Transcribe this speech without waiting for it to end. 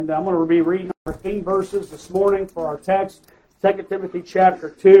And I'm going to be reading our theme verses this morning for our text, 2 Timothy chapter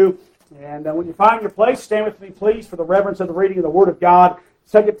 2. And when you find your place, stand with me, please, for the reverence of the reading of the Word of God,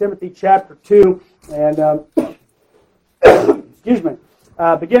 2 Timothy chapter 2. And, excuse me,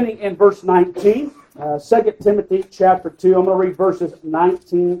 beginning in verse 19, 2 Timothy chapter 2. I'm going to read verses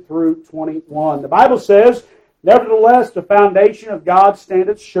 19 through 21. The Bible says, "Nevertheless, the foundation of God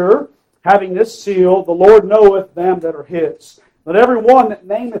standeth sure, having this seal, the Lord knoweth them that are his. Let every one that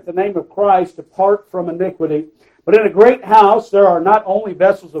nameth the name of Christ depart from iniquity. But in a great house there are not only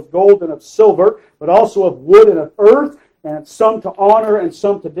vessels of gold and of silver, but also of wood and of earth, and some to honor and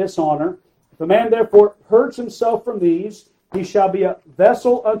some to dishonor. If a man therefore purge himself from these, he shall be a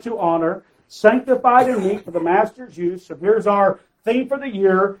vessel unto honor, sanctified and meet for the master's use." So here's our theme for the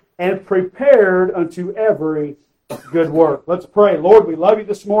year, "and prepared unto every good work." Let's pray. Lord, we love you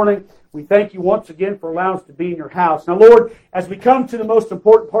this morning. We thank you once again for allowing us to be in your house. Now, Lord, as we come to the most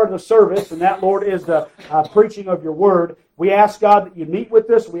important part of the service, and that, Lord, is the preaching of your word, we ask, God, that you meet with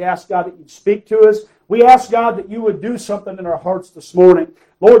us. We ask, God, that you speak to us. We ask, God, that you would do something in our hearts this morning.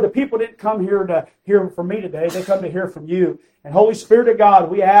 Lord, the people didn't come here to hear from me today. They come to hear from you. And Holy Spirit of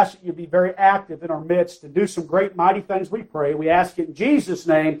God, we ask that you be very active in our midst and do some great, mighty things, we pray. We ask it in Jesus'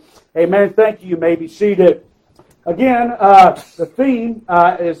 name. Amen. Thank you. You may be seated. Again, the theme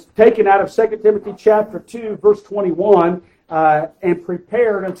is taken out of 2 Timothy chapter 2, verse 21, and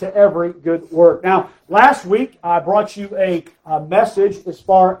prepared unto every good work. Now, last week I brought you a message as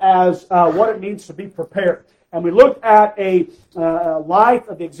far as what it means to be prepared. And we looked at a life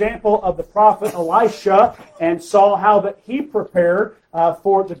of the example of the prophet Elisha and saw how that he prepared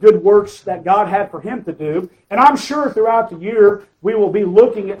for the good works that God had for him to do. And I'm sure throughout the year we will be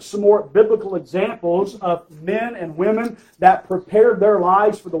looking at some more biblical examples of men and women that prepared their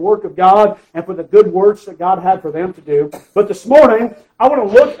lives for the work of God and for the good works that God had for them to do. But this morning, I want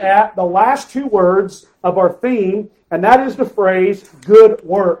to look at the last two words of our theme, and that is the phrase, good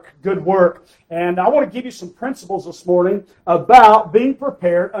work, good work. And I want to give you some principles this morning about being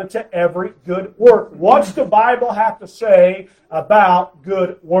prepared unto every good work. What's the Bible have to say about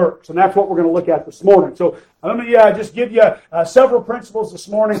good works? And that's what we're going to look at this morning. So let me just give you several principles this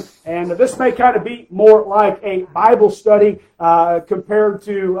morning. And this may kind of be more like a Bible study compared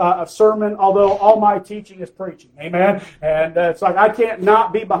to a sermon, although all my teaching is preaching. Amen? And it's like I can't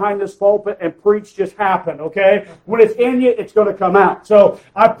not be behind this pulpit and preach just happen, okay? When it's in you, it's going to come out. So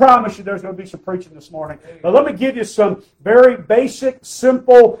I promise you there's going to be some preaching this morning. But let me give you some very basic,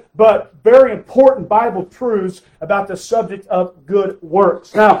 simple, but very important Bible truths about the subject of good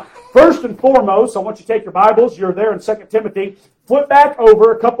works. Now, first and foremost, I want you to take your Bibles. You're there in 2 Timothy. Flip back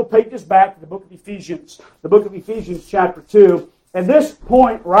over a couple pages back to the book of Ephesians. The book of Ephesians chapter 2. And this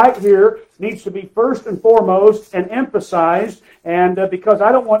point right here needs to be first and foremost and emphasized, and because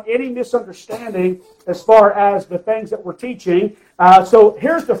I don't want any misunderstanding as far as the things that we're teaching. So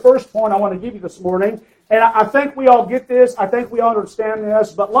here's the first point I want to give you this morning. And I think we all get this. I think we all understand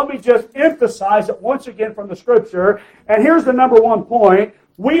this. But let me just emphasize it once again from the Scripture. And here's the number one point.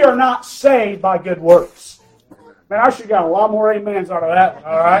 We are not saved by good works. Man, I should have got a lot more amens out of that one.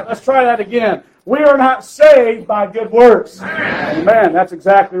 All right, let's try that again. We are not saved by good works. Amen. That's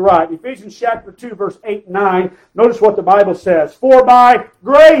exactly right. Ephesians chapter 2, verse 8 and 9. Notice what the Bible says. "For by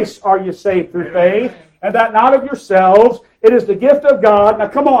grace are you saved through faith, and that not of yourselves. It is the gift of God." Now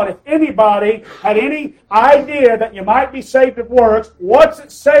come on, if anybody had any idea that you might be saved of works, what's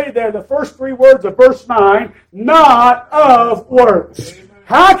it say there? The first three words of verse 9, "not of works."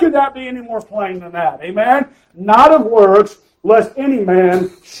 How can that be any more plain than that? Amen? Not of works, lest any man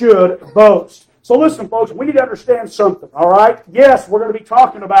should boast. So listen, folks, we need to understand something, all right? Yes, we're going to be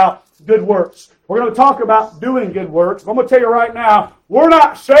talking about good works. We're going to talk about doing good works. I'm going to tell you right now, we're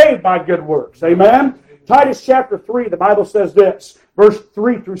not saved by good works. Amen? Titus chapter 3, the Bible says this, verse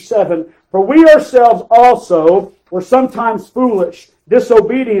 3 through 7, "For we ourselves also were sometimes foolish,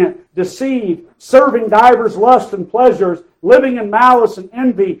 disobedient, deceived, serving divers lusts and pleasures, living in malice and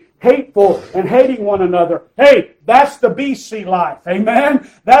envy, hateful and hating one another." Hey, that's the BC life. Amen?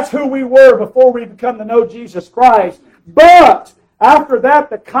 That's who we were before we become to know Jesus Christ. "But after that,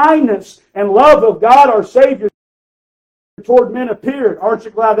 the kindness and love of God our Savior toward men appeared." Aren't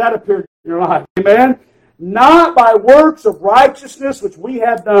you glad that appeared in your life? Amen? "Not by works of righteousness which we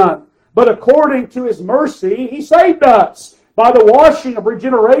have done, but according to His mercy He saved us, by the washing of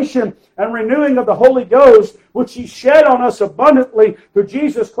regeneration and renewing of the Holy Ghost, which He shed on us abundantly through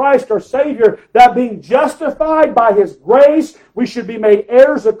Jesus Christ our Savior, that being justified by His grace, we should be made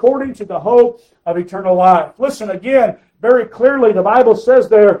heirs according to the hope of eternal life." Listen again, very clearly, the Bible says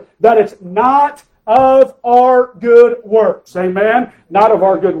there that it's not of our good works. Amen? Not of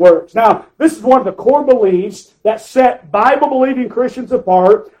our good works. Now, this is one of the core beliefs that set Bible-believing Christians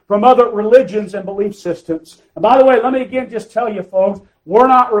apart from other religions and belief systems. And by the way, let me again just tell you, folks, we're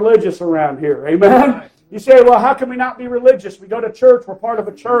not religious around here. Amen? You say, well, how can we not be religious? We go to church. We're part of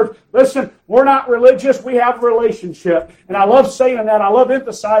a church. Listen, we're not religious. We have a relationship. And I love saying that. I love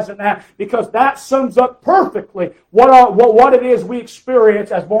emphasizing that because that sums up perfectly what it is we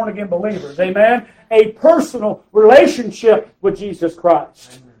experience as born-again believers. Amen? A personal relationship with Jesus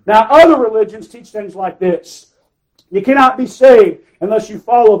Christ. Amen. Now, other religions teach things like this. You cannot be saved unless you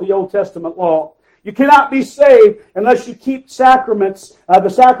follow the Old Testament law. You cannot be saved unless you keep sacraments, the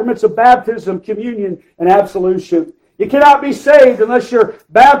sacraments of baptism, communion, and absolution. You cannot be saved unless you're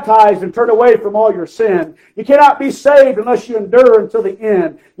baptized and turn away from all your sin. You cannot be saved unless you endure until the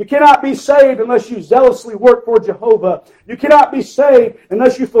end. You cannot be saved unless you zealously work for Jehovah. You cannot be saved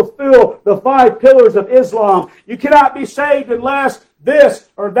unless you fulfill the 5 pillars of Islam. You cannot be saved unless this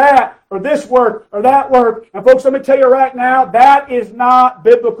or that or this work or that work. And folks, let me tell you right now, that is not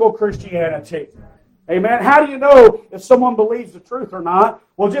biblical Christianity. Amen. How do you know if someone believes the truth or not?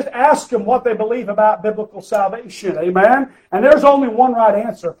 Well, just ask them what they believe about biblical salvation. Amen. And there's only one right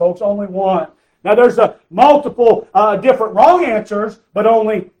answer, folks. Only one. Now, there's multiple different wrong answers, but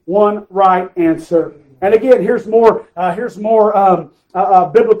only one right answer. And again, here's more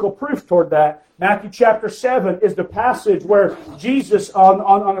biblical proof toward that. Matthew chapter 7 is the passage where Jesus,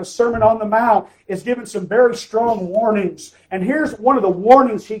 on a Sermon on the Mount, is giving some very strong warnings. And here's one of the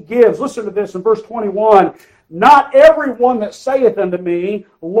warnings he gives. Listen to this in verse 21. Not everyone that saith unto me,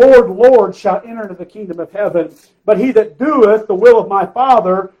 Lord, Lord, shall enter into the kingdom of heaven, but he that doeth the will of my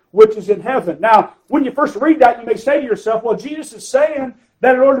Father which is in heaven. Now, when you first read that, you may say to yourself, well, Jesus is saying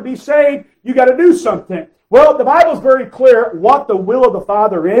that in order to be saved, you got to do something. Well, the Bible is very clear what the will of the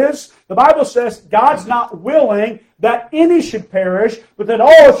Father is. The Bible says God's not willing that any should perish, but that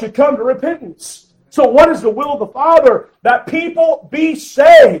all should come to repentance. So what is the will of the Father? That people be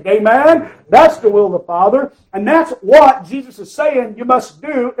saved. Amen? That's the will of the Father. And that's what Jesus is saying you must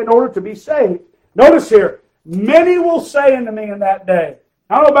do in order to be saved. Notice here, many will say unto me in that day.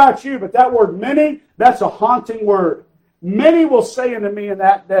 I don't know about you, but that word many, that's a haunting word. Many will say unto me in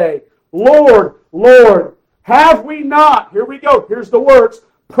that day, Lord, Lord, have we not, here we go, here's the words,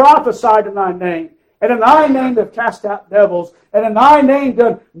 prophesied in thy name, and in thy name have cast out devils, and in thy name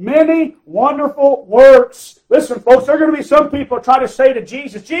done many wonderful works. Listen, folks, there are going to be some people try to say to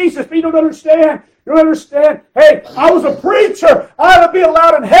Jesus, Jesus, you don't understand. You don't understand. Hey, I was a preacher. I ought to be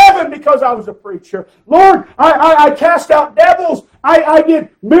allowed in heaven because I was a preacher. Lord, I cast out devils. I did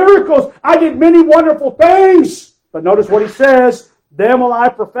miracles. I did many wonderful things. But notice what he says. Then will I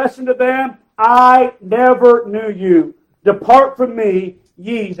profess unto them, I never knew you. Depart from me,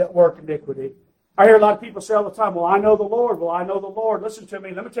 ye that work iniquity. I hear a lot of people say all the time, well, I know the Lord. Well, I know the Lord. Listen to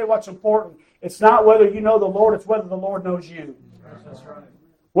me. Let me tell you what's important. It's not whether you know the Lord. It's whether the Lord knows you. That's right.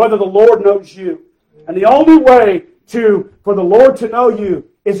 Whether the Lord knows you. And the only way for the Lord to know you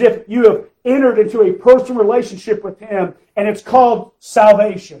is if you have entered into a personal relationship with Him, and it's called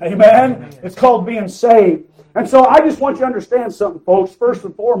salvation. Amen? Amen. It's called being saved. And so I just want you to understand something, folks, first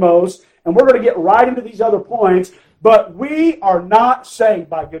and foremost, and we're going to get right into these other points, but we are not saved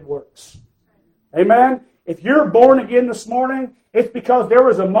by good works. Amen? If you're born again this morning, it's because there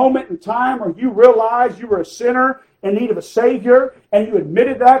was a moment in time where you realized you were a sinner in need of a Savior, and you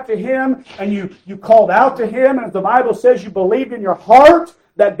admitted that to Him, and you called out to Him, and as the Bible says, you believed in your heart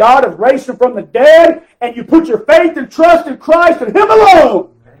that God has raised Him from the dead, and you put your faith and trust in Christ and Him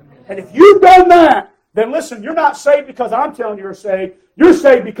alone. And if you've done that, then listen, you're not saved because I'm telling you you're saved. You're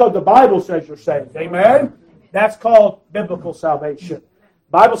saved because the Bible says you're saved. Amen? That's called biblical salvation.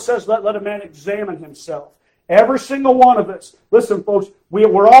 The Bible says, let a man examine himself. Every single one of us. Listen, folks,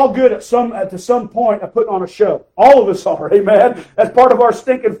 we're all good to some point at putting on a show. All of us are, amen? That's part of our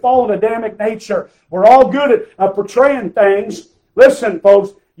stinking fallen Adamic nature. We're all good at portraying things. Listen,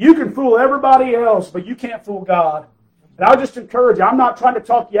 folks, you can fool everybody else, but you can't fool God. And I'll just encourage you. I'm not trying to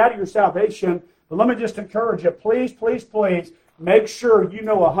talk you out of your salvation, but let me just encourage you. Please, please, please, make sure you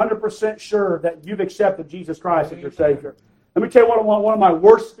know 100% sure that you've accepted Jesus Christ as your Savior. Let me tell you what one of my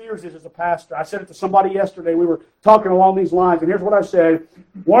worst fears is as a pastor. I said it to somebody yesterday. We were talking along these lines, and here's what I said.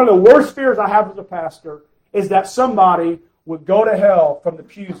 One of the worst fears I have as a pastor is that somebody would go to hell from the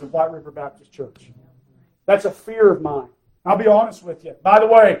pews of White River Baptist Church. That's a fear of mine. I'll be honest with you. By the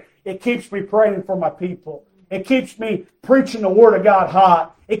way, it keeps me praying for my people. It keeps me preaching the Word of God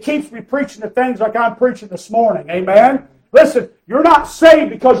hot. It keeps me preaching the things like I'm preaching this morning. Amen? Listen, you're not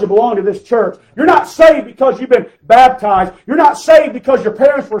saved because you belong to this church. You're not saved because you've been baptized. You're not saved because your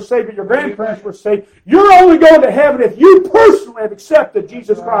parents were saved or your grandparents were saved. You're only going to heaven if you personally have accepted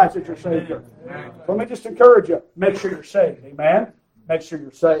Jesus Christ as your Savior. So let me just encourage you, make sure you're saved. Amen? Make sure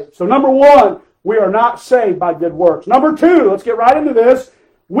you're saved. So number one, we are not saved by good works. Number two, let's get right into this.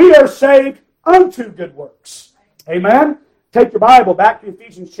 We are saved unto good works. Amen? Take your Bible back to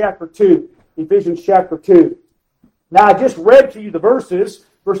Ephesians chapter 2. Ephesians chapter 2. Now, I just read to you the verses,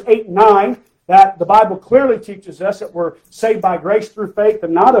 verse 8 and 9, that the Bible clearly teaches us that we're saved by grace through faith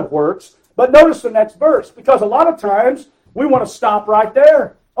and not of works. But notice the next verse, because a lot of times we want to stop right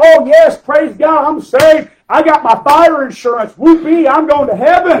there. Oh, yes, praise God, I'm saved. I got my fire insurance. Whoopee, I'm going to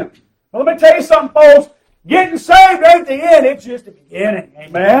heaven. Well, let me tell you something, folks. Getting saved ain't the end. It's just the beginning.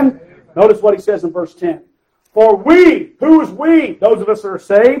 Amen? Notice what he says in verse 10. For we, who is we? Those of us that are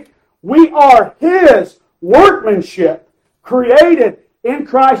saved. We are His workmanship, created in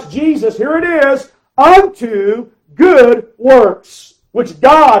Christ Jesus, here it is, unto good works, which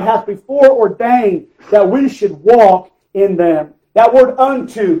God hath before ordained that we should walk in them. That word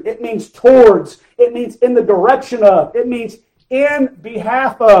unto, it means towards, it means in the direction of, it means in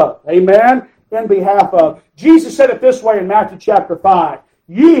behalf of. Amen? In behalf of. Jesus said it this way in Matthew chapter 5.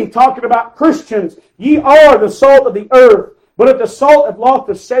 Ye, talking about Christians, ye are the salt of the earth. But if the salt have lost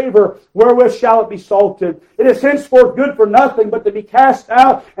the savor, wherewith shall it be salted? It is henceforth good for nothing but to be cast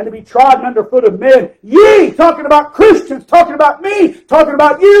out and to be trodden under foot of men. Ye, talking about Christians, talking about me, talking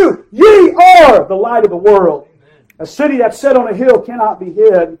about you, ye are the light of the world. A city that's set on a hill cannot be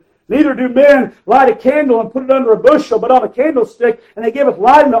hid. Neither do men light a candle and put it under a bushel, but on a candlestick, and they giveth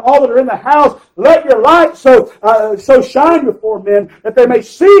light unto all that are in the house. Let your light so shine before men, that they may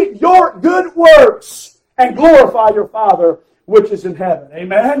see your good works and glorify your Father which is in heaven.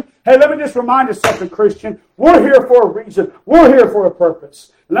 Amen? Hey, let me just remind you something, Christian. We're here for a reason. We're here for a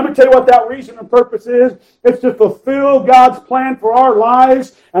purpose. And let me tell you what that reason and purpose is. It's to fulfill God's plan for our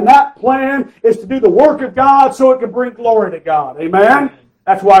lives. And that plan is to do the work of God so it can bring glory to God. Amen?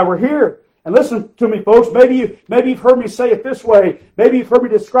 That's why we're here. And listen to me, folks. Maybe you've heard me say it this way. Maybe you've heard me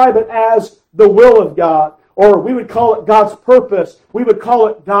describe it as the will of God. Or we would call it God's purpose. We would call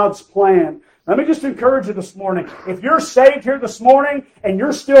it God's plan. Let me just encourage you this morning. If you're saved here this morning and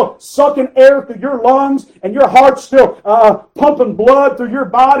you're still sucking air through your lungs and your heart's still pumping blood through your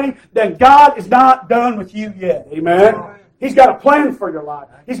body, then God is not done with you yet. Amen? He's got a plan for your life.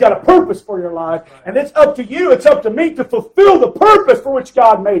 He's got a purpose for your life. And it's up to you, it's up to me to fulfill the purpose for which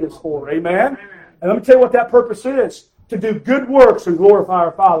God made us for. Amen? And let me tell you what that purpose is. To do good works and glorify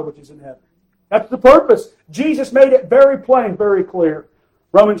our Father which is in heaven. That's the purpose. Jesus made it very plain, very clear.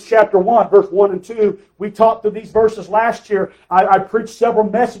 Romans chapter 1, verse 1 and 2. We talked through these verses last year. I preached several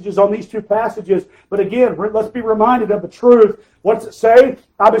messages on these two passages. But again, let's be reminded of the truth. What does it say?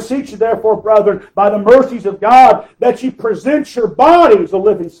 I beseech you, therefore, brethren, by the mercies of God, that ye present your bodies a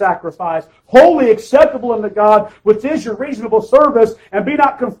living sacrifice, wholly acceptable unto God, which is your reasonable service, and be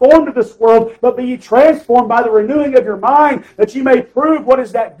not conformed to this world, but be ye transformed by the renewing of your mind, that ye may prove what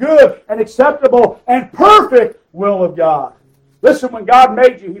is that good and acceptable and perfect will of God. Listen, when God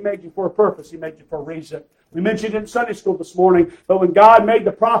made you, He made you for a purpose. He made you for a reason. We mentioned it in Sunday school this morning, but when God made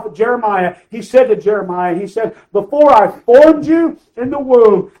the prophet Jeremiah, He said to Jeremiah, He said, before I formed you in the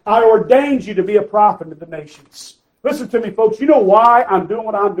womb, I ordained you to be a prophet to the nations. Listen to me, folks. You know why I'm doing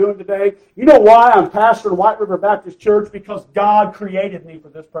what I'm doing today? You know why I'm pastor of White River Baptist Church? Because God created me for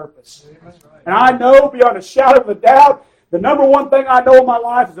this purpose. And I know beyond a shadow of a doubt, the number one thing I know in my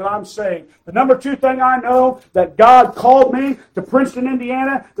life is that I'm saved. The number two thing I know, that God called me to Princeton,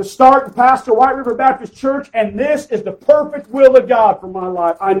 Indiana, to start and pastor White River Baptist Church, and this is the perfect will of God for my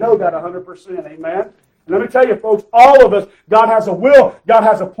life. I know that 100%. Amen? And let me tell you, folks, all of us, God has a will, God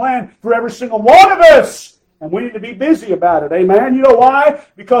has a plan for every single one of us. And we need to be busy about it. Amen? You know why?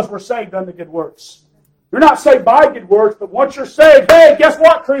 Because we're saved unto good works. You're not saved by good works, but once you're saved, hey, guess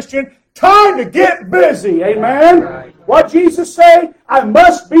what, Christian? Time to get busy. Amen? Right. What Jesus said? I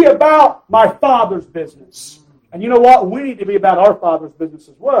must be about my Father's business. And you know what? We need to be about our Father's business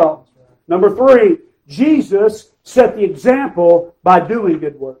as well. Number 3, Jesus set the example by doing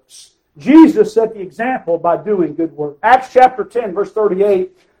good works. Jesus set the example by doing good work. Acts chapter 10, verse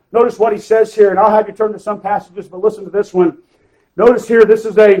 38. Notice what he says here, and I'll have you turn to some passages, but listen to this one. Notice here, this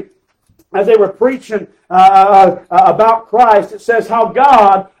is as they were preaching about Christ, it says how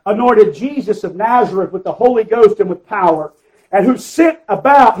God anointed Jesus of Nazareth with the Holy Ghost and with power, and who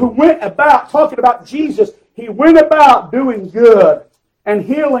went about, talking about Jesus, he went about doing good and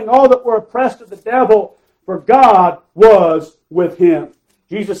healing all that were oppressed of the devil, for God was with him.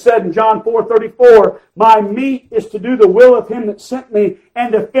 Jesus said in John 4:34, "My meat is to do the will of him that sent me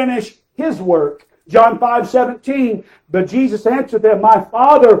and to finish his work." John 5:17, but Jesus answered them, "My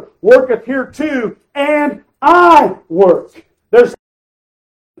Father worketh here too, and I work." There's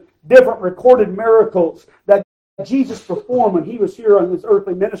different recorded miracles that Jesus performed when he was here on his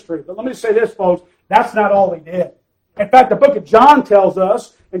earthly ministry. But let me say this, folks, that's not all he did. In fact, the book of John tells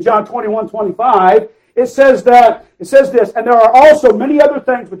us, in John 21:25, it says this, "And there are also many other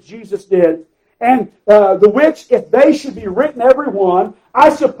things which Jesus did, and the which, if they should be written every one, I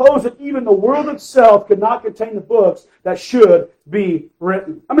suppose that even the world itself could not contain the books that should be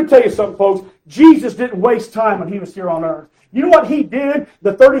written." Let me tell you something, folks. Jesus didn't waste time when he was here on earth. You know what he did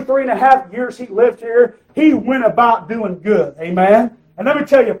the 33 and a half years he lived here? He went about doing good. Amen? And let me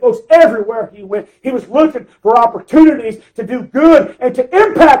tell you, folks, everywhere he went, he was looking for opportunities to do good and to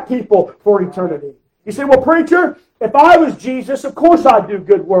impact people for eternity. You say, "Well, preacher, if I was Jesus, of course I'd do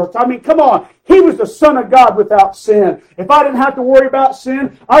good works." I mean, come on. He was the Son of God without sin. If I didn't have to worry about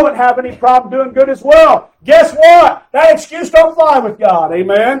sin, I wouldn't have any problem doing good as well. Guess what? That excuse don't fly with God.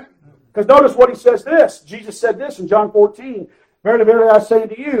 Amen? Because notice what he says this. Jesus said this in John 14. "Verily, verily, I say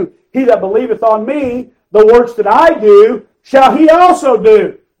unto you, he that believeth on me, the works that I do, shall he also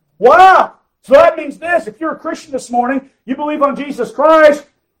do." Wow! So that means this. If you're a Christian this morning, you believe on Jesus Christ,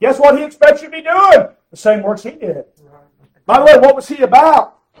 guess what he expects you to be doing? The same works he did. By the way, what was he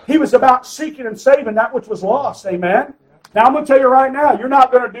about? He was about seeking and saving that which was lost. Amen? Now, I'm going to tell you right now, you're not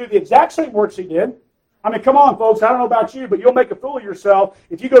going to do the exact same works he did. I mean, come on, folks. I don't know about you, but you'll make a fool of yourself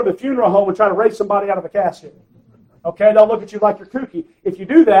if you go to the funeral home and try to raise somebody out of a casket. Okay? They'll look at you like you're kooky. If you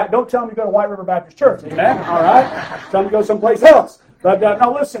do that, don't tell them you go to White River Baptist Church. Amen? All right? Tell them to go someplace else. But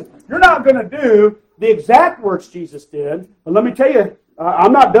now listen, you're not going to do the exact works Jesus did. But let me tell you,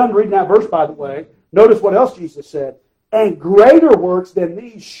 I'm not done reading that verse, by the way. Notice what else Jesus said. "And greater works than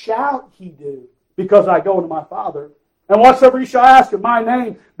these shall he do, because I go unto my Father. And whatsoever you shall ask in my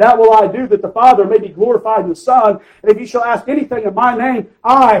name, that will I do, that the Father may be glorified in the Son. And if you shall ask anything in my name,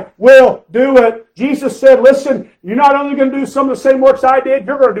 I will do it." Jesus said, listen, you're not only going to do some of the same works I did,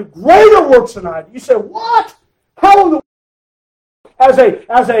 you're going to do greater works than I did. You say, what? How in the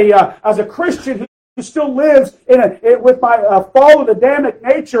as a Christian who still lives with my fallen Adamic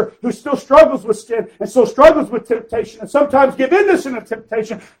nature, who still struggles with sin and still struggles with temptation and sometimes give in to sin and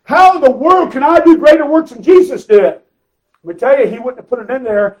temptation, how in the world can I do greater works than Jesus did? Let me tell you, he wouldn't have put it in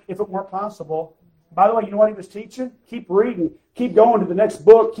there if it weren't possible. By the way, you know what he was teaching? Keep reading. Keep going to the next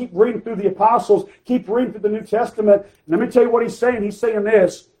book. Keep reading through the apostles. Keep reading through the New Testament. And let me tell you what he's saying. He's saying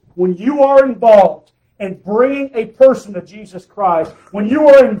this. When you are involved in bringing a person to Jesus Christ, when you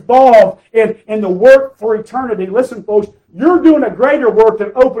are involved in the work for eternity, listen, folks, you're doing a greater work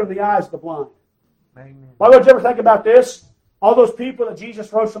than opening the eyes of the blind. Amen. By the way, did you ever think about this? All those people that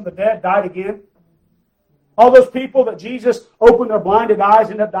Jesus rose from the dead died again. All those people that Jesus opened their blinded eyes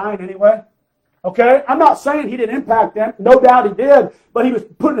ended up dying anyway. Okay? I'm not saying he didn't impact them. No doubt he did. But he was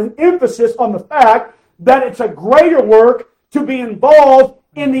putting an emphasis on the fact that it's a greater work to be involved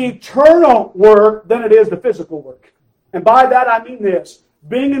in the eternal work than it is the physical work. And by that I mean this.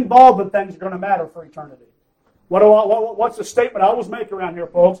 Being involved in things are going to matter for eternity. What's the statement I always make around here,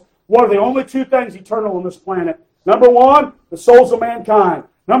 folks? What are the only two things eternal on this planet? Number one, the souls of mankind.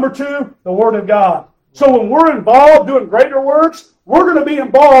 Number two, the Word of God. So when we're involved doing greater works, we're going to be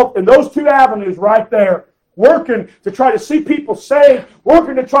involved in those two avenues right there. Working to try to see people saved,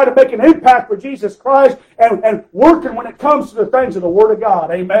 working to try to make an impact for Jesus Christ, and working when it comes to the things of the Word of God.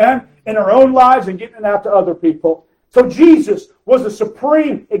 Amen? In our own lives and getting it out to other people. So Jesus was the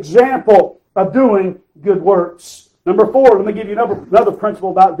supreme example of doing good works. Number 4, let me give you another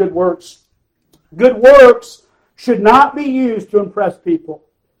principle about good works. Good works should not be used to impress people.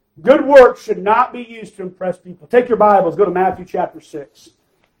 Good works should not be used to impress people. Take your Bibles, go to Matthew chapter 6.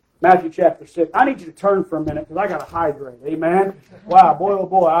 Matthew chapter 6. I need you to turn for a minute because I got to hydrate. Amen? Wow, boy, oh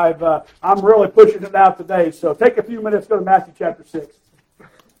boy, I'm really pushing it out today. So take a few minutes, go to Matthew chapter 6.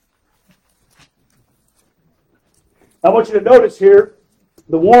 I want you to notice here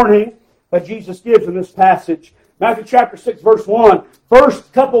the warning that Jesus gives in this passage. Matthew chapter 6, verse 1.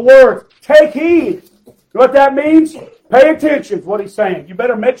 First couple words, take heed. You know what that means? Pay attention is what he's saying. You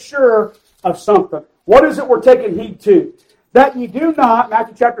better make sure of something. What is it we're taking heed to? That ye do not,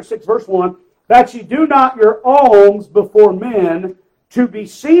 Matthew chapter 6, verse 1, that ye do not your alms before men to be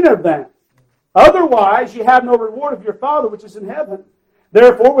seen of them. Otherwise ye have no reward of your Father which is in heaven.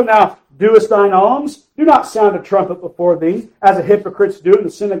 Therefore, when thou doest thine alms, do not sound a trumpet before thee, as the hypocrites do in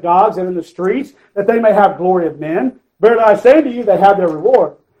the synagogues and in the streets, that they may have glory of men. Verily I say unto you, they have their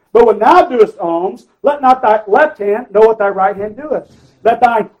reward. But when thou doest alms, let not thy left hand know what thy right hand doeth, that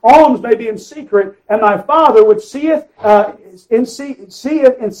thine alms may be in secret, and thy Father which seeth in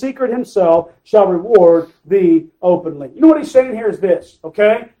secret himself shall reward thee openly. You know what he's saying here is this,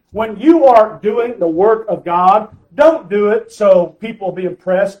 okay? When you are doing the work of God, don't do it so people will be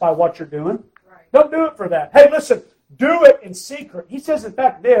impressed by what you're doing. Don't do it for that. Hey, listen, do it in secret. He says, in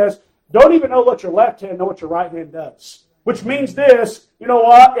fact, this, don't even know what your left hand, know what your right hand does. Which means this, you know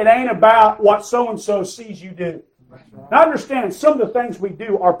what? It ain't about what so-and-so sees you do. Now, I understand some of the things we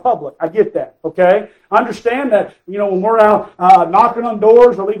do are public. I get that, okay? I understand that, you know, when we're out knocking on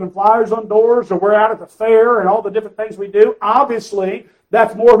doors or leaving flyers on doors or we're out at the fair and all the different things we do, obviously,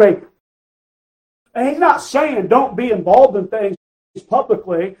 that's more of a... And he's not saying don't be involved in things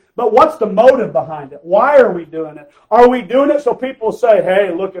publicly, but what's the motive behind it? Why are we doing it? Are we doing it so people say,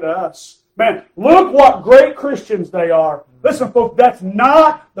 hey, look at us? Man, look what great Christians they are. Listen, folks, that's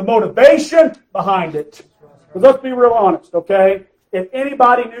not the motivation behind it. But let's be real honest, okay? If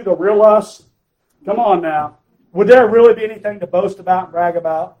anybody knew the real us, come on now, would there really be anything to boast about and brag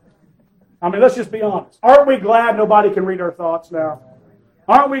about? I mean, let's just be honest. Aren't we glad nobody can read our thoughts now?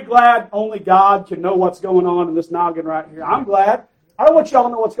 Aren't we glad only God can know what's going on in this noggin right here? I'm glad. I don't want y'all to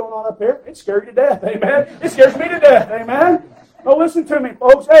know what's going on up here. It scares you to death, amen? It scares me to death, amen? Well, listen to me,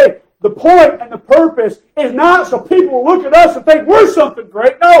 folks. Hey, the point and the purpose is not so people will look at us and think we're something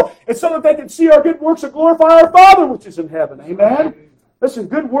great. No, it's so that they can see our good works and glorify our Father which is in heaven. Amen? Listen,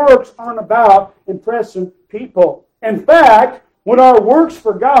 good works aren't about impressing people. In fact, when our works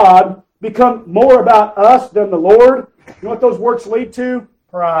for God become more about us than the Lord, you know what those works lead to?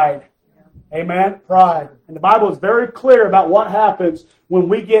 Pride. Amen? Pride. And the Bible is very clear about what happens when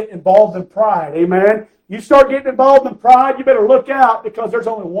we get involved in pride. Amen? You start getting involved in pride, you better look out because there's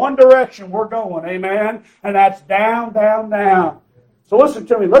only one direction we're going. Amen? And that's down, down, down. So listen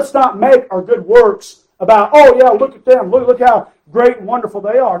to me. Let's not make our good works about, oh yeah, look at them. Look how great and wonderful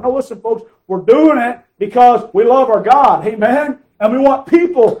they are. No, listen, folks. We're doing it because we love our God. Amen? And we want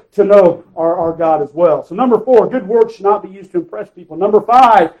people to know our God as well. So number 4, good works should not be used to impress people. Number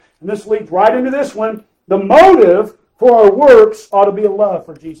 5, and this leads right into this one, the motive for our works ought to be a love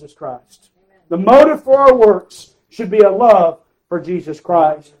for Jesus Christ. The motive for our works should be a love for Jesus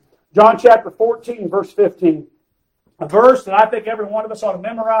Christ. John chapter 14, verse 15. A verse that I think every one of us ought to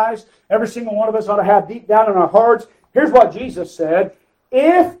memorize. Every single one of us ought to have deep down in our hearts. Here's what Jesus said.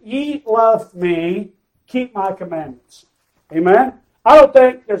 If ye love me, keep my commandments. Amen? I don't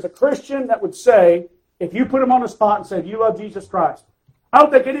think there's a Christian that would say, if you put him on the spot and say, do you love Jesus Christ? I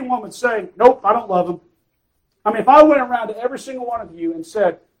don't think anyone would say, nope, I don't love him. I mean, if I went around to every single one of you and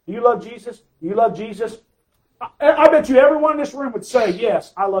said, do you love Jesus? Do you love Jesus? I bet you everyone in this room would say,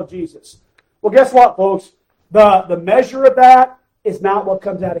 yes, I love Jesus. Well, guess what, folks? The measure of that is not what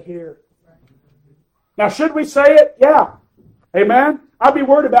comes out of here. Now, should we say it? Yeah. Amen? I'd be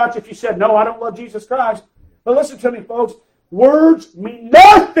worried about you if you said, no, I don't love Jesus Christ. But listen to me, folks. Words mean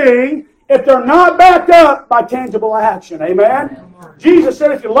nothing if they're not backed up by tangible action. Amen? Jesus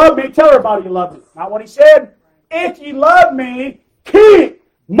said, if you love me, tell everybody you love me. Not what he said. If you love me, keep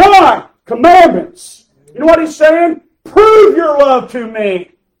my commandments. You know what he's saying? Prove your love to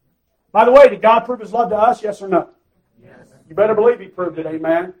me. By the way, did God prove his love to us? Yes or no? Yes. You better believe he proved it.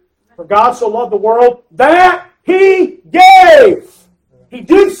 Amen? For God so loved the world that he gave. He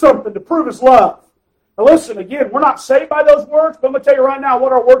did something to prove his love. Now listen, again, we're not saved by those words, but I'm going to tell you right now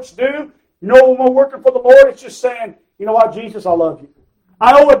what our works do. You know, when we're working for the Lord, it's just saying, you know what, Jesus, I love you.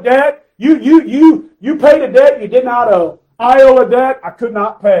 I owe a debt. You paid a debt you did not owe. I owe a debt I could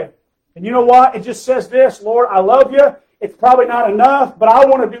not pay. And you know what? It just says this, Lord, I love you. It's probably not enough, but I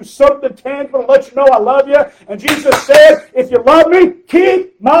want to do something tangible to let you know I love you. And Jesus said, if you love me,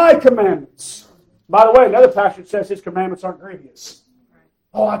 keep my commandments. By the way, another passage says his commandments aren't grievous.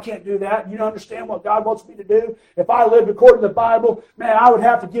 Oh, I can't do that. You don't understand what God wants me to do? If I lived according to the Bible, man, I would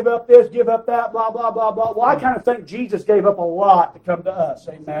have to give up this, give up that, blah, blah, blah, blah. Well, I kind of think Jesus gave up a lot to come to us.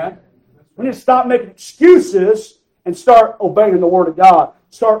 Amen? We need to stop making excuses and start obeying the Word of God.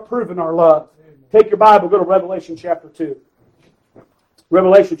 Start proving our love. Take your Bible, go to Revelation chapter 2.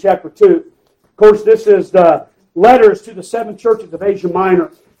 Revelation chapter 2. Of course, this is the letters to the 7 churches of Asia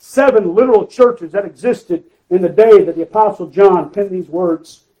Minor. 7 literal churches that existed in the day that the Apostle John penned these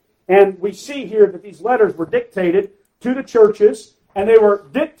words. And we see here that these letters were dictated to the churches, and they were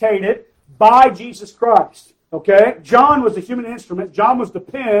dictated by Jesus Christ. Okay? John was a human instrument. John was the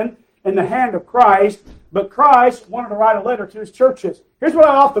pen in the hand of Christ, but Christ wanted to write a letter to his churches. Here's what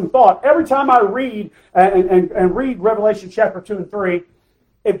I often thought. Every time I read and read Revelation chapter 2 and 3,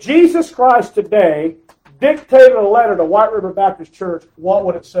 if Jesus Christ today dictated a letter to White River Baptist Church, what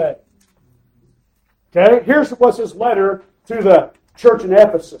would it say? Okay, here's what's his letter to the church in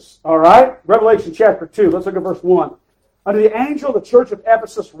Ephesus. All right? Revelation chapter 2. Let's look at verse 1. Unto the angel of the church of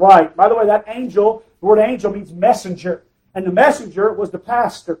Ephesus write. By the way, that angel, the word angel means messenger. And the messenger was the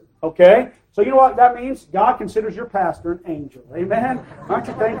pastor. Okay? So you know what that means? God considers your pastor an angel. Amen? Aren't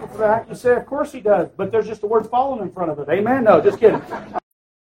you thankful for that? You say, of course he does. But there's just the word fallen in front of it. Amen? No, just kidding.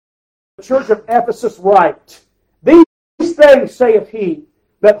 The church of Ephesus write. These things saith he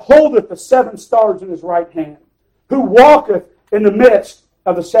that holdeth the 7 stars in his right hand, who walketh in the midst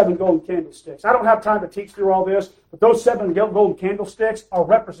of the 7 golden candlesticks. I don't have time to teach through all this, but those 7 golden candlesticks are a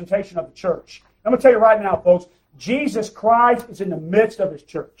representation of the church. I'm going to tell you right now, folks, Jesus Christ is in the midst of his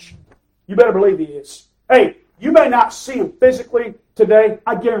church. You better believe he is. Hey, you may not see him physically today.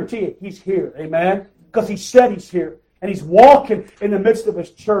 I guarantee you, he's here. Amen? Because he said he's here. And he's walking in the midst of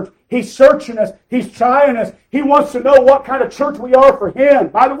his church. He's searching us. He's trying us. He wants to know what kind of church we are for him.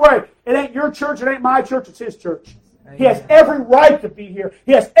 By the way, it ain't your church. It ain't my church. It's his church. Amen. He has every right to be here.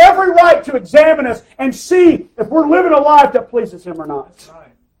 He has every right to examine us and see if we're living a life that pleases him or not.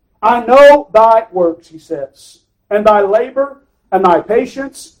 Right. I know thy works, he says, and thy labor and thy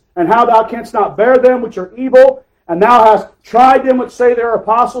patience, and how thou canst not bear them which are evil, and thou hast tried them which say they are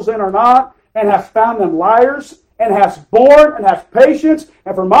apostles and are not, and hast found them liars, and hast borne, and hast patience,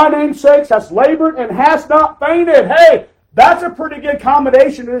 and for my name's sake hast labored, and hast not fainted. Hey, that's a pretty good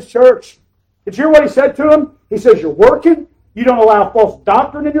commendation to this church. Did you hear what he said to him? He says, you're working, you don't allow false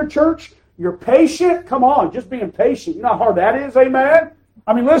doctrine in your church, you're patient. Come on, just being patient. You know how hard that is, amen?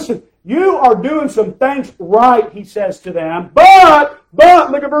 I mean, listen, you are doing some things right, he says to them, but,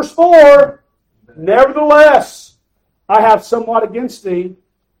 look at verse 4, nevertheless, I have somewhat against thee,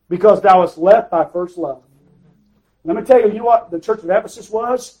 because thou hast left thy first love. Let me tell you, you know what the church of Ephesus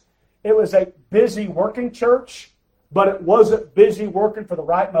was? It was a busy working church, but it wasn't busy working for the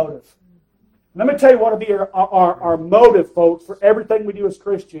right motive. Let me tell you what will be our motive, folks, for everything we do as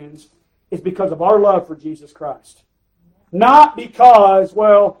Christians is because of our love for Jesus Christ. Not because,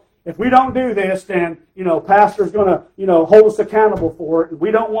 well, if we don't do this, then, pastor's going to, hold us accountable for it, and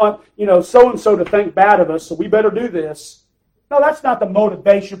we don't want, so-and-so to think bad of us, so we better do this. No, that's not the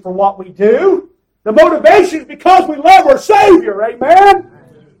motivation for what we do. The motivation is because we love our Savior, amen?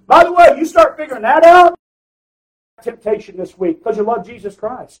 By the way, you start figuring that out, temptation this week, because you love Jesus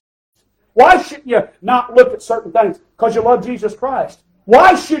Christ. Why shouldn't you not look at certain things? Because you love Jesus Christ.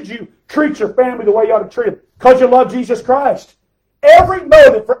 Why should you treat your family the way you ought to treat them? Because you love Jesus Christ. Every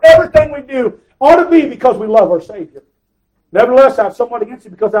motive for everything we do ought to be because we love our Savior. Nevertheless, I have somewhat against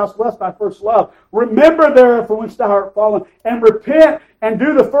you because thou hast left thy first love. Remember therefore whence thou art fallen, and repent and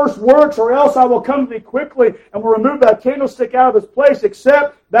do the first works, or else I will come to thee quickly and will remove thy candlestick out of its place,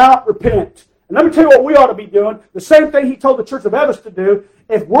 except thou repent. And let me tell you what we ought to be doing. The same thing he told the church of Ephesus to do.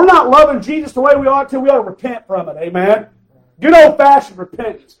 If we're not loving Jesus the way we ought to repent from it. Amen? Good old-fashioned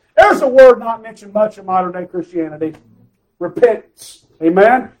repentance. There's a word not mentioned much in modern-day Christianity. Repentance.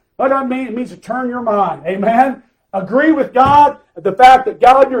 Amen? What does that mean? It means to turn your mind. Amen? Agree with God, the fact that,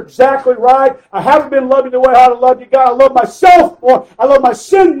 God, you're exactly right. I haven't been loving the way I ought to love you, God. I love myself more. I love my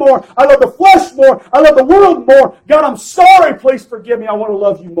sin more. I love the flesh more. I love the world more. God, I'm sorry. Please forgive me. I want to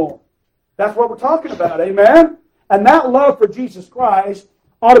love you more. That's what we're talking about. Amen? And that love for Jesus Christ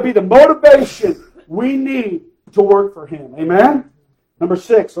ought to be the motivation we need to work for him. Amen? Number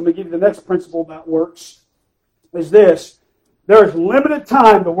 6, let me give you the next principle about works, is this. There is limited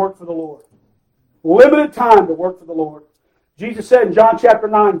time to work for the Lord. Limited time to work for the Lord. Jesus said in John chapter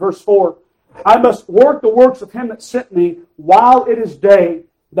 9, verse 4, I must work the works of him that sent me while it is day.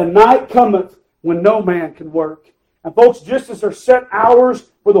 The night cometh when no man can work. And folks, just as there's set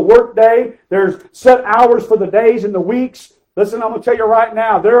hours for the work day, there's set hours for the days and the weeks. Listen, I'm going to tell you right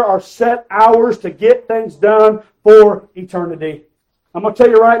now, there are set hours to get things done for eternity. I'm going to tell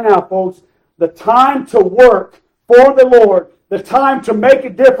you right now, folks, the time to work for the Lord, the time to make a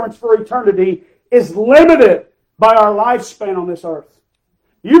difference for eternity is limited by our lifespan on this earth.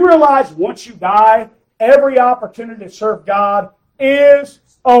 You realize once you die, every opportunity to serve God is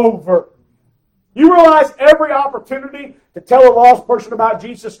over. You realize every opportunity to tell a lost person about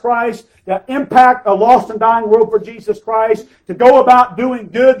Jesus Christ, to impact a lost and dying world for Jesus Christ, to go about doing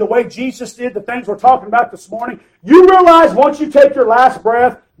good the way Jesus did, the things we're talking about this morning. You realize once you take your last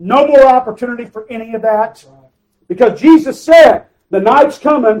breath, no more opportunity for any of that. Because Jesus said, the night's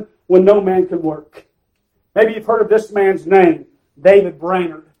coming when no man can work. Maybe you've heard of this man's name, David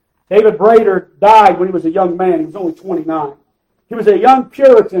Brainerd. David Brainerd died when he was a young man. He was only 29. He was a young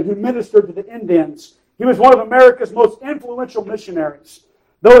Puritan who ministered to the Indians. He was one of America's most influential missionaries.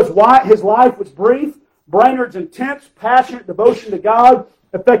 Though his life was brief, Brainerd's intense, passionate devotion to God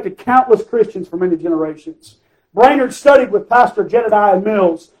affected countless Christians for many generations. Brainerd studied with Pastor Jedediah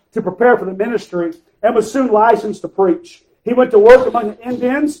Mills to prepare for the ministry and was soon licensed to preach. He went to work among the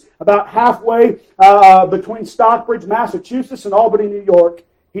Indians about halfway between Stockbridge, Massachusetts, and Albany, New York.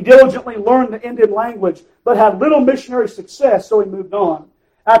 He diligently learned the Indian language, but had little missionary success, so he moved on.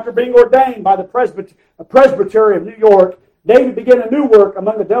 After being ordained by the Presbytery of New York, David began a new work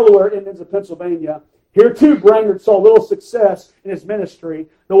among the Delaware Indians of Pennsylvania. Here too, Brainerd saw little success in his ministry.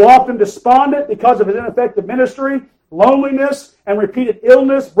 Though often despondent because of his ineffective ministry, loneliness, and repeated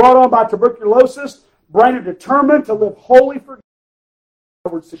illness brought on by tuberculosis, Brainerd determined to live wholly for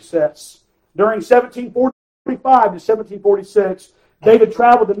God's success. During 1745 to 1746, David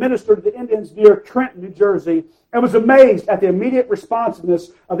traveled to minister to the Indians near Trenton, New Jersey, and was amazed at the immediate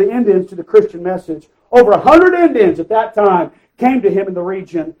responsiveness of the Indians to the Christian message. Over 100 Indians at that time came to him in the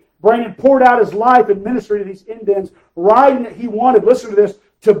region. Brainerd poured out his life in ministry to these Indians, writing that he wanted, listen to this,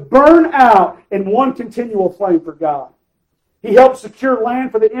 to burn out in one continual flame for God. He helped secure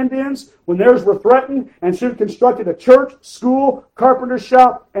land for the Indians when theirs were threatened and soon constructed a church, school, carpenter's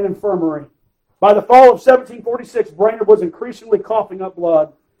shop, and infirmary. By the fall of 1746, Brainerd was increasingly coughing up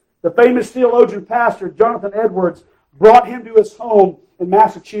blood. The famous theologian pastor, Jonathan Edwards, brought him to his home in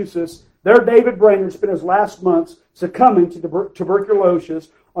Massachusetts. There, David Brainerd spent his last months succumbing to tuberculosis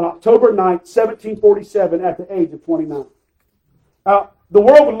on October 9, 1747, at the age of 29. Now, the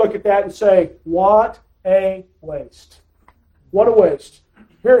world would look at that and say, what a waste. What a waste.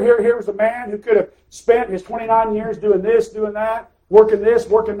 Here was a man who could have spent his 29 years doing this, doing that, working this,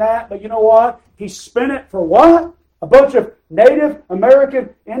 working that. But you know what? He spent it for what? A bunch of Native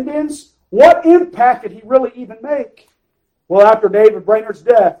American Indians? What impact did he really even make? Well, after David Brainerd's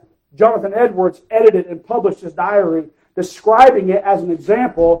death, Jonathan Edwards edited and published his diary, describing it as an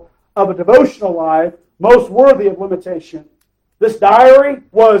example of a devotional life most worthy of limitation. This diary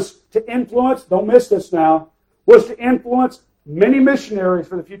was to influence, don't miss this now, was to influence many missionaries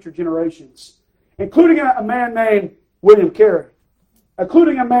for the future generations, including a man named William Carey,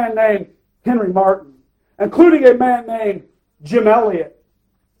 including a man named Henry Martin, including a man named Jim Elliot,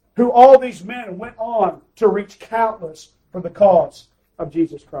 who all these men went on to reach countless for the cause of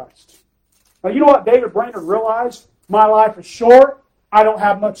Jesus Christ. Now, you know what David Brainerd realized? My life is short. I don't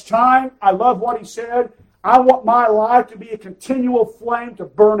have much time. I love what he said. I want my life to be a continual flame to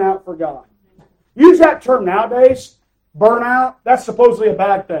burn out for God. Use that term nowadays, burnout. That's supposedly a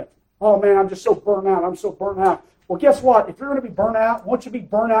bad thing. Oh man, I'm just so burnt out. I'm so burnt out. Well, guess what? If you're going to be burnt out, why don't you be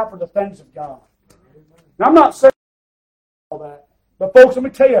burnt out for the things of God? Now, I'm not saying all that. But folks, let me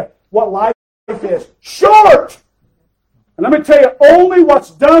tell you what life is. Short! And let me tell you, only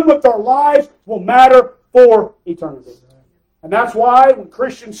what's done with our lives will matter for eternity. And that's why when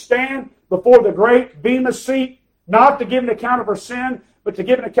Christians stand before the great Bema seat, not to give an account of our sin, but to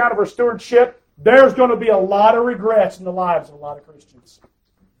give an account of our stewardship, there's going to be a lot of regrets in the lives of a lot of Christians.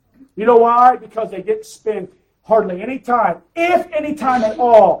 You know why? Because they didn't spend hardly any time, if any time at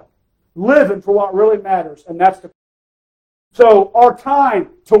all, living for what really matters, and that's the. So our time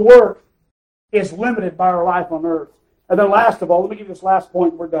to work is limited by our life on earth. And then last of all, let me give you this last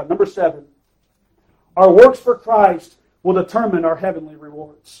point and we're done. Number 7. Our works for Christ will determine our heavenly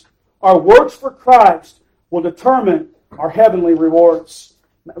rewards. Our works for Christ will determine our heavenly rewards.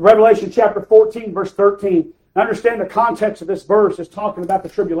 Revelation chapter 14, verse 13. I understand the context of this verse is talking about the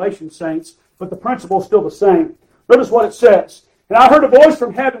tribulation saints, but the principle is still the same. Notice what it says. And I heard a voice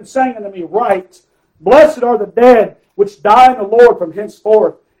from heaven saying unto me, Write, Blessed are the dead which die in the Lord from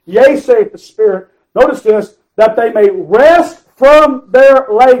henceforth. Yea, saith the Spirit. Notice this, that they may rest from their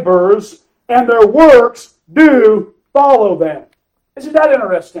labors, and their works do follow them. Isn't that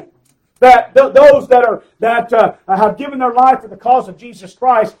interesting? That those that have given their life for the cause of Jesus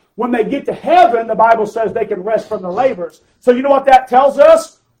Christ, when they get to heaven, the Bible says they can rest from their labors. So you know what that tells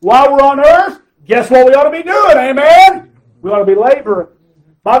us? While we're on earth, guess what we ought to be doing, amen? We ought to be laboring.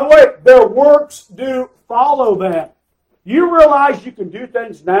 By the way, their works do follow them. You realize you can do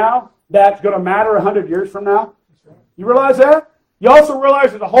things now that's going to matter 100 years from now? You realize that? You also realize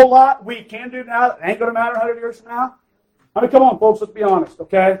there's a whole lot we can do now that ain't going to matter 100 years from now? I mean, come on, folks, let's be honest,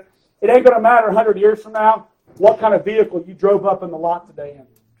 okay? It ain't going to matter 100 years from now what kind of vehicle you drove up in the lot today in.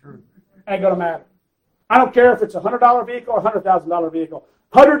 True. Ain't going to matter. I don't care if it's a $100 vehicle or a $100,000 vehicle.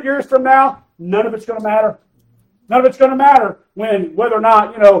 100 years from now, none of it's going to matter. None of it's going to matter whether or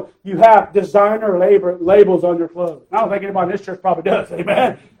not, you have designer labels on your clothes. I don't think anybody in this church probably does,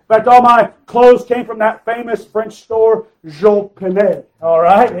 amen? In fact, all my clothes came from that famous French store, Jean Pinet. All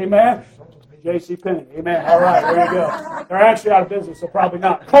right, amen? J.C. Penney, amen. All right, there you go. They're actually out of business, so probably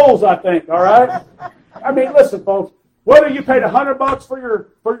not. Kohl's, I think, all right? I mean, listen, folks, whether you paid $100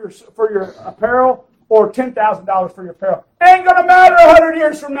 for your apparel or $10,000 for your apparel. Ain't going to matter 100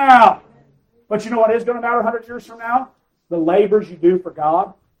 years from now. But you know what is going to matter 100 years from now? The labors you do for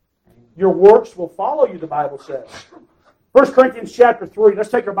God. Your works will follow you, the Bible says. 1 Corinthians chapter 3. Let's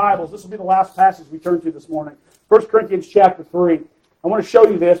take our Bibles. This will be the last passage we turn to this morning. 1 Corinthians chapter 3. I want to show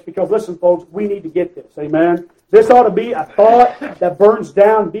you this because, listen, folks, we need to get this. Amen? This ought to be a thought that burns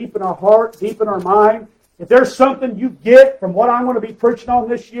down deep in our heart, deep in our mind. If there's something you get from what I'm going to be preaching on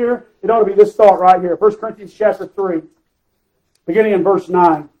this year, it ought to be this thought right here. 1 Corinthians chapter 3, beginning in verse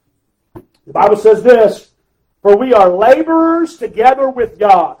 9. The Bible says this, "For we are laborers together with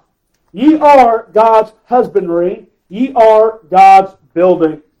God. Ye are God's husbandry, ye are God's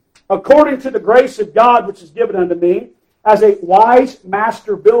building. According to the grace of God which is given unto me, as a wise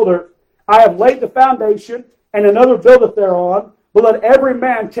master builder, I have laid the foundation, and another buildeth thereon. But let every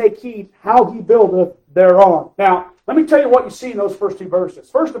man take heed how he buildeth thereon." Now, let me tell you what you see in those first two verses.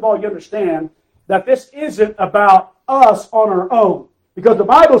 First of all, you understand that this isn't about us on our own. Because the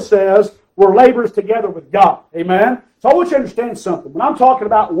Bible says we're laborers together with God. Amen? So I want you to understand something. When I'm talking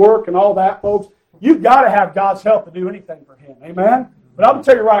about work and all that, folks, you've got to have God's help to do anything for Him. Amen? But I'm going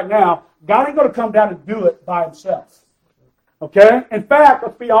to tell you right now, God ain't going to come down and do it by Himself. Okay? In fact,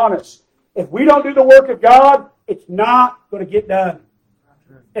 let's be honest. If we don't do the work of God, it's not going to get done.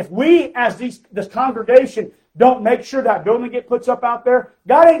 If we, as this congregation, don't make sure that building gets put up out there,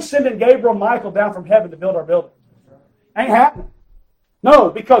 God ain't sending Gabriel and Michael down from heaven to build our building. Ain't happening. No,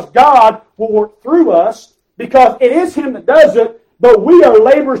 because God will work through us, because it is Him that does it, but we are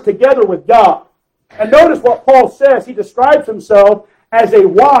laborers together with God. And notice what Paul says. He describes himself as a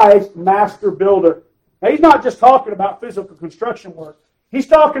wise master builder. Now, he's not just talking about physical construction work. He's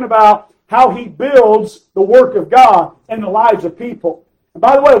talking about how he builds the work of God in the lives of people. And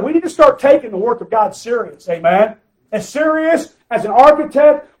by the way, we need to start taking the work of God serious. Amen? As serious as an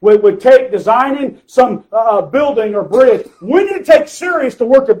architect would take designing some building or bridge. We need to take serious the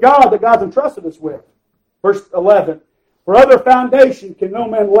work of God that God's entrusted us with. Verse 11. "For other foundation can no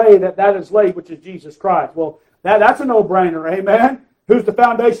man lay that is laid, which is Jesus Christ." Well, that's a no-brainer. Amen? Who's the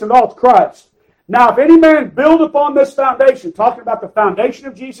foundation of all? It's Christ. "Now, if any man build upon this foundation," talking about the foundation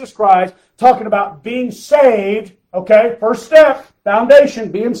of Jesus Christ, talking about being saved, okay, first step,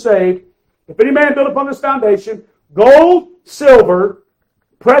 foundation, being saved. "If any man build upon this foundation, gold, silver,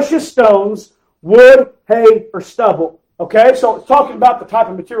 precious stones, wood, hay, or stubble." Okay, so it's talking about the type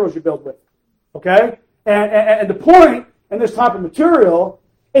of materials you build with. Okay? And the point in this type of material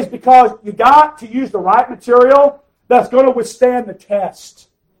is because you got to use the right material that's going to withstand the test.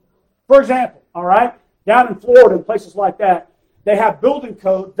 For example, all right, down in Florida and places like that, they have building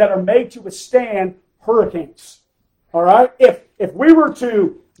codes that are made to withstand hurricanes. All right? If we were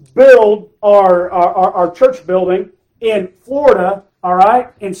to build our church building in Florida, all right,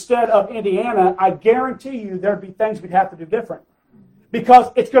 instead of Indiana, I guarantee you there'd be things we'd have to do different.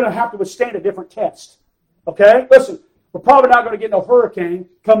 Because it's going to have to withstand a different test. Okay? Listen, we're probably not going to get no hurricane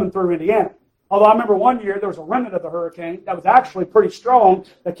coming through Indiana. Although I remember one year there was a remnant of the hurricane that was actually pretty strong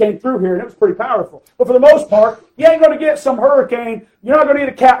that came through here, and it was pretty powerful. But for the most part, you ain't going to get some hurricane. You're not going to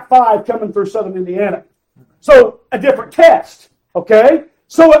get a Cat 5 coming through southern Indiana. So, a different test. Okay?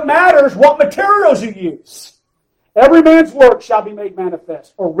 So it matters what materials you use. "Every man's work shall be made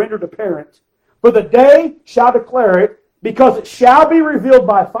manifest," or rendered apparent. "For the day shall declare it, because it shall be revealed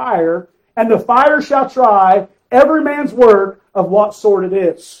by fire, and the fire shall try every man's work of what sort it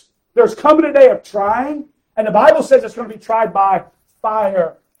is." There's coming a day of trying, and the Bible says it's going to be tried by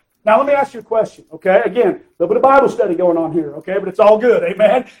fire. Now, let me ask you a question, okay? Again, a little bit of Bible study going on here, okay? But it's all good,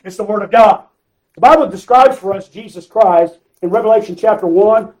 amen? It's the Word of God. The Bible describes for us Jesus Christ in Revelation chapter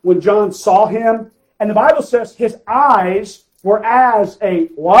 1 when John saw Him, and the Bible says His eyes were as a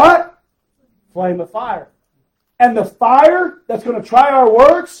what? Flame of fire. And the fire that's going to try our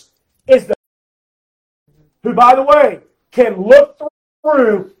works is the who, by the way, can look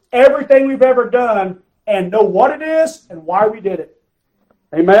through everything we've ever done and know what it is and why we did it.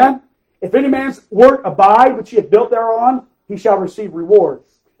 Amen? "If any man's work abide, which he hath built thereon, he shall receive reward.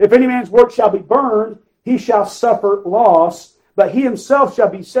 If any man's work shall be burned, he shall suffer loss, but he himself shall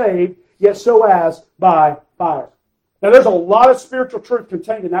be saved, yet so as by fire." Now, there's a lot of spiritual truth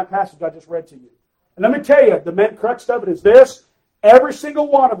contained in that passage I just read to you. And let me tell you, the main crux of it is this. Every single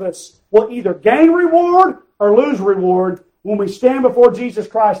one of us will either gain reward or lose reward when we stand before Jesus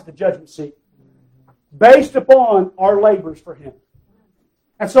Christ at the judgment seat, based upon our labors for Him.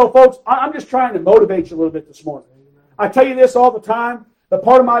 And so, folks, I'm just trying to motivate you a little bit this morning. I tell you this all the time, but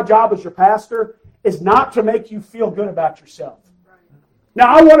part of my job as your pastor is not to make you feel good about yourself.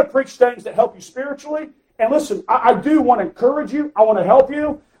 Now, I want to preach things that help you spiritually. And listen, I do want to encourage you. I want to help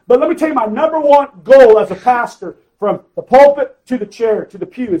you. But let me tell you, my number one goal as a pastor, from the pulpit to the chair to the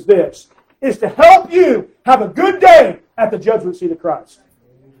pew, is this, is to help you have a good day at the judgment seat of Christ.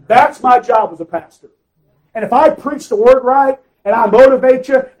 That's my job as a pastor. And if I preach the word right, and I motivate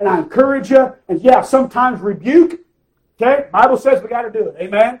you, and I encourage you, and yeah, sometimes rebuke, okay? The Bible says we got to do it,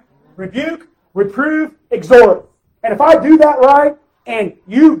 amen? Rebuke, reprove, exhort. And if I do that right, and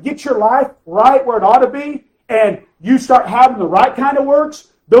you get your life right where it ought to be, and you start having the right kind of works,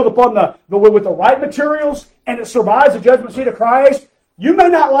 build upon with the right materials, and it survives the judgment seat of Christ, you may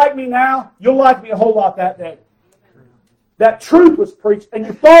not like me now, you'll like me a whole lot that day. That truth was preached, and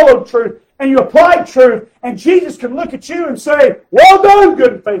you followed truth, and you applied truth, and Jesus can look at you and say, well done,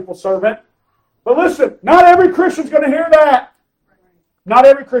 good and faithful servant. But listen, not every Christian's going to hear that. Not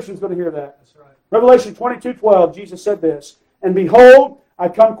every Christian's going to hear that. That's right. Revelation 22:12, Jesus said this, and behold, I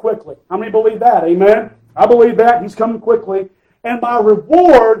come quickly. How many believe that? Amen? I believe that. He's coming quickly. And my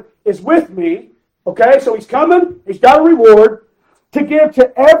reward is with me. Okay, so He's coming. He's got a reward to give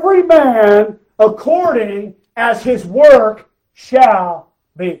to every man according as his work shall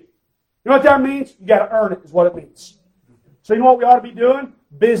be. You know what that means? You got to earn it, is what it means. So you know what we ought to be doing?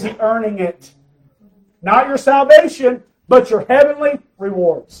 Busy earning it. Not your salvation, but your heavenly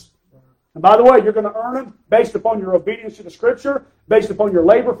rewards. And by the way, you're going to earn them based upon your obedience to the Scripture, based upon your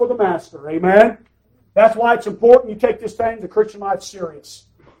labor for the Master. Amen? That's why it's important you take this thing, the Christian life, serious.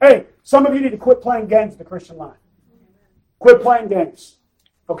 Hey, some of you need to quit playing games in the Christian life. Quit playing games.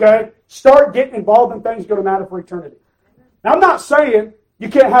 Okay? Start getting involved in things that are going to matter for eternity. Now, I'm not saying you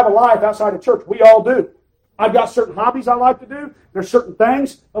can't have a life outside of church. We all do. I've got certain hobbies I like to do. There's certain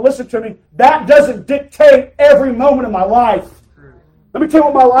things. But listen to me. That doesn't dictate every moment of my life. Let me tell you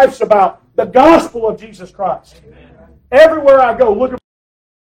what my life's about. The gospel of Jesus Christ. Amen. Everywhere I go, look at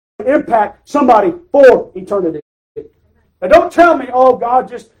impact somebody for eternity. Now don't tell me, oh,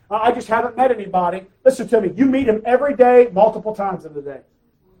 God, I just haven't met anybody. Listen to me. You meet Him every day, multiple times in the day.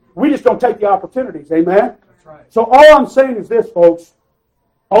 We just don't take the opportunities. Amen? That's right. So all I'm saying is this, folks.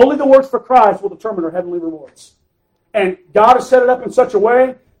 Only the works for Christ will determine our heavenly rewards. And God has set it up in such a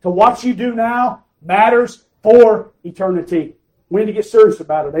way to what you do now matters for eternity. We need to get serious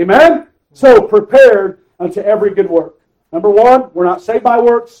about it. Amen? So, prepared unto every good work. Number 1, we're not saved by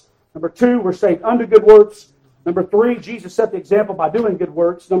works. Number 2, we're saved unto good works. Number 3, Jesus set the example by doing good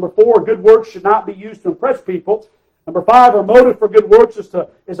works. Number 4, good works should not be used to impress people. Number 5, our motive for good works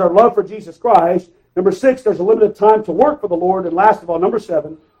is our love for Jesus Christ. Number 6, there's a limited time to work for the Lord. And last of all, number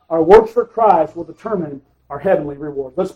 7, our works for Christ will determine our heavenly reward. Let's